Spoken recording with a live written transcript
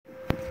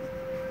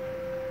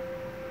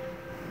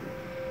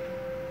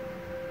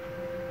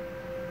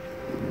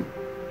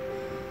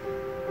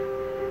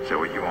that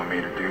what you want me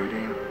to do,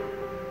 Dean?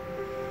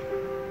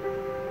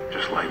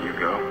 Just let you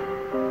go?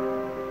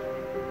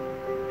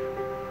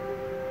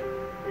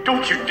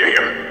 Don't you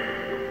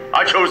dare!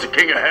 I chose the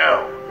king of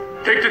hell.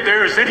 Think that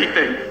there is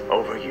anything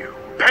over you,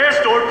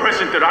 past or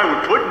present, that I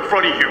would put in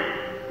front of you.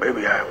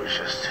 Maybe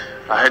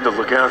I had to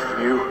look out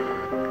for you,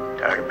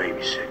 tired of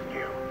babysitting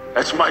you.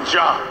 That's my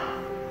job.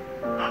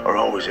 Or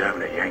always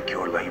having to yank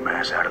your lame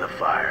ass out of the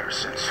fire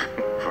since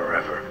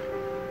forever.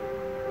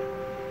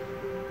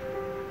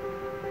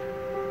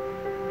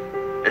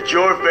 That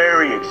your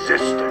very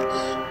existence,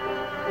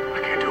 I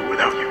can't do it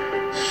without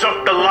you.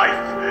 Suck the life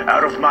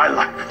out of my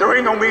life. There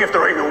ain't no me if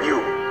there ain't no you.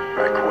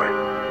 I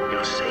quit.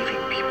 You're saving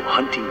people,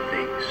 hunting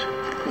things.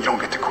 You don't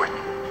get to quit.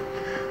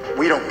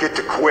 We don't get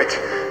to quit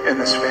in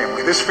this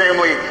family. This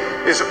family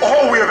is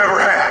all we have ever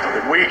had.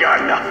 Then we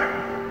got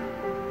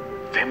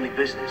nothing. Family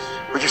business.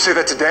 Would you say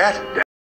that to Dad?